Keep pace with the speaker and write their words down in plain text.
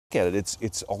At it,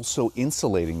 it's also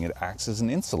insulating. It acts as an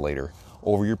insulator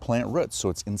over your plant roots. So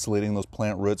it's insulating those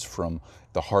plant roots from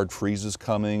the hard freezes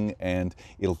coming, and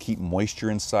it'll keep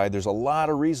moisture inside. There's a lot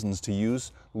of reasons to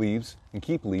use leaves and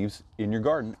keep leaves in your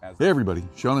garden. Hey everybody,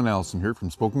 Sean and Allison here from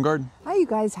Spoken Garden. Hi you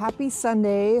guys, happy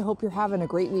Sunday. Hope you're having a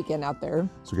great weekend out there.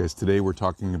 So guys, today we're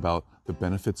talking about the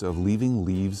benefits of leaving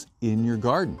leaves in your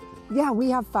garden. Yeah, we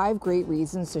have 5 great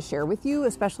reasons to share with you,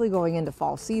 especially going into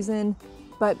fall season.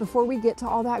 But before we get to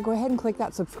all that, go ahead and click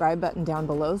that subscribe button down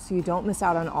below so you don't miss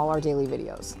out on all our daily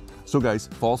videos. So guys,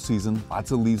 fall season, lots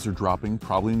of leaves are dropping,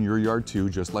 probably in your yard too,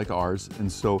 just like ours.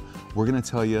 And so we're gonna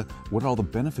tell you what all the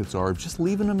benefits are of just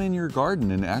leaving them in your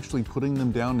garden and actually putting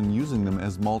them down and using them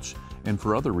as mulch and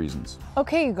for other reasons.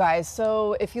 Okay, you guys,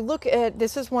 so if you look at,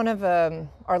 this is one of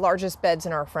our largest beds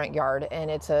in our front yard, and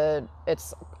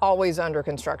it's always under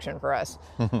construction for us.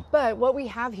 But what we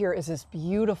have here is this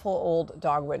beautiful old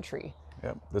dogwood tree.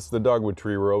 Yep, this is the dogwood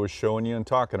tree we're always showing you and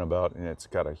talking about, and it's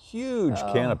got a huge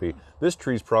canopy. This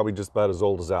tree's probably just about as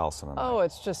old as Allison and I. Oh,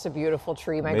 it's just a beautiful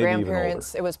tree. My Maybe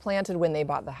grandparents, it was planted when they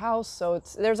bought the house, so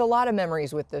there's a lot of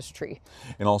memories with this tree.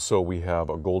 And also we have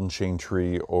a golden chain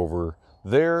tree over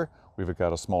there. We've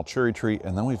got a small cherry tree,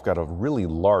 and then we've got a really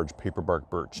large paperbark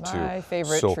birch too. My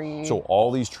favorite tree. So all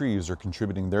these trees are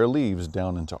contributing their leaves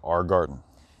down into our garden.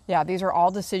 Yeah, these are all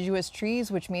deciduous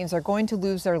trees, which means they're going to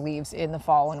lose their leaves in the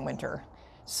fall and winter.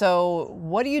 So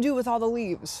what do you do with all the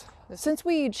leaves? Since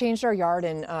we changed our yard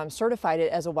and certified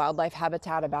it as a wildlife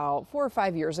habitat about 4 or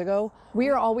 5 years ago, we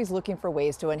are always looking for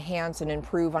ways to enhance and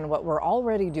improve on what we're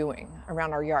already doing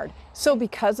around our yard. So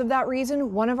because of that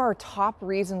reason, one of our top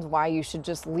reasons why you should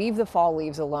just leave the fall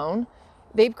leaves alone,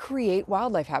 they create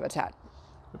wildlife habitat.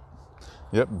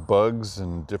 Yep, bugs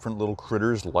and different little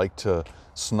critters like to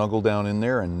snuggle down in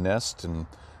there and nest and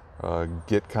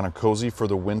get kind of cozy for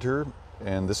the winter.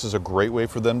 And this is a great way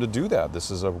for them to do that. This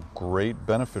is a great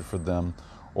benefit for them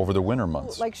over the winter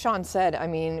months. Like Sean said, I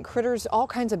mean, critters, all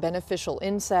kinds of beneficial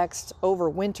insects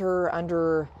over winter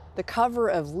under the cover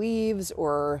of leaves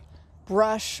or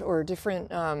brush or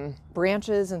different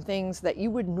branches and things that you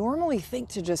would normally think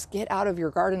to just get out of your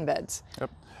garden beds.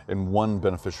 Yep. And one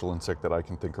beneficial insect that I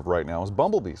can think of right now is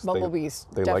bumblebees. Bumblebees,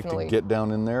 They like to get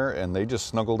down in there and they just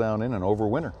snuggle down in and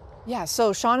overwinter. Yeah,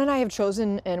 so Sean and I have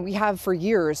chosen, and we have for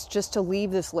years, just to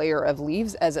leave this layer of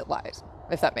leaves as it lies,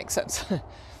 if that makes sense.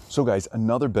 So guys,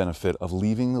 another benefit of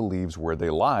leaving the leaves where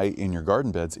they lie in your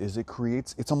garden beds is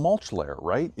it's a mulch layer,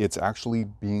 right? It's actually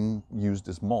being used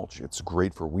as mulch. It's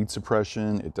great for weed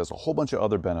suppression. It does a whole bunch of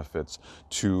other benefits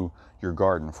to your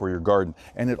garden, for your garden.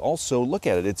 And it also, look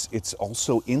at it, it's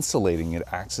also insulating. It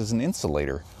acts as an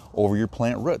insulator over your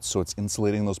plant roots. So it's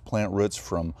insulating those plant roots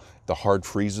from the hard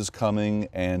freezes coming,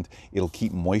 and it'll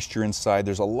keep moisture inside.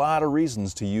 There's a lot of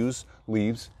reasons to use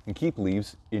leaves and keep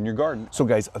leaves in your garden. So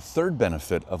guys, a third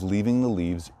benefit of leaving the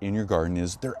leaves in your garden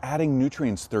is they're adding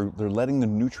nutrients. They're letting the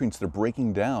nutrients, they're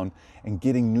breaking down and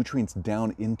getting nutrients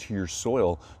down into your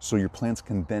soil so your plants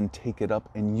can then take it up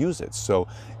and use it. So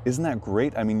isn't that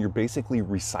great? I mean, you're basically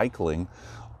recycling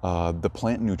the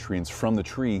plant nutrients from the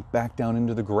tree back down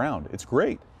into the ground. It's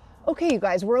great. Okay, you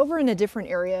guys, we're over in a different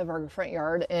area of our front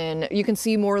yard, and you can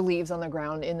see more leaves on the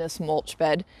ground in this mulch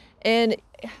bed. And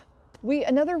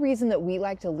another reason that we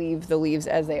like to leave the leaves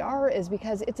as they are is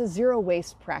because it's a zero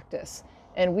waste practice.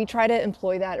 And we try to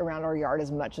employ that around our yard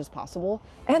as much as possible.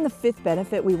 And the 5th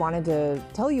benefit we wanted to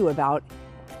tell you about,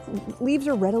 leaves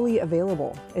are readily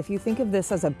available. If you think of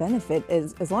this as a benefit,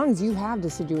 as long as you have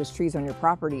deciduous trees on your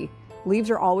property,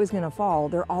 leaves are always going to fall.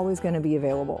 They're always going to be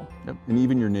available. Yep. And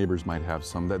even your neighbors might have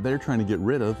some that they're trying to get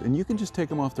rid of, and you can just take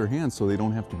them off their hands so they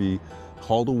don't have to be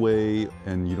hauled away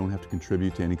and you don't have to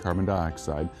contribute to any carbon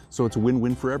dioxide. So it's a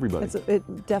win-win for everybody.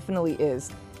 It definitely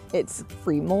is. It's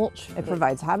free mulch. It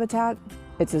provides habitat.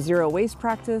 It's a zero waste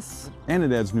practice. And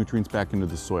it adds nutrients back into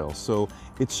the soil. So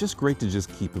it's just great to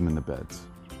just keep them in the beds.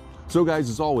 So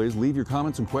guys, as always, leave your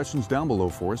comments and questions down below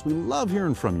for us. We love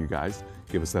hearing from you guys.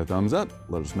 Give us that thumbs up,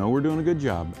 let us know we're doing a good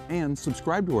job, and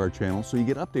subscribe to our channel so you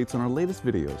get updates on our latest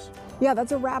videos. Yeah,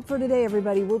 that's a wrap for today,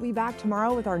 everybody. We'll be back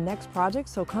tomorrow with our next project,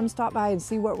 so come stop by and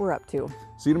see what we're up to.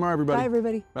 See you tomorrow, everybody. Bye,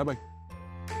 everybody. Bye-bye.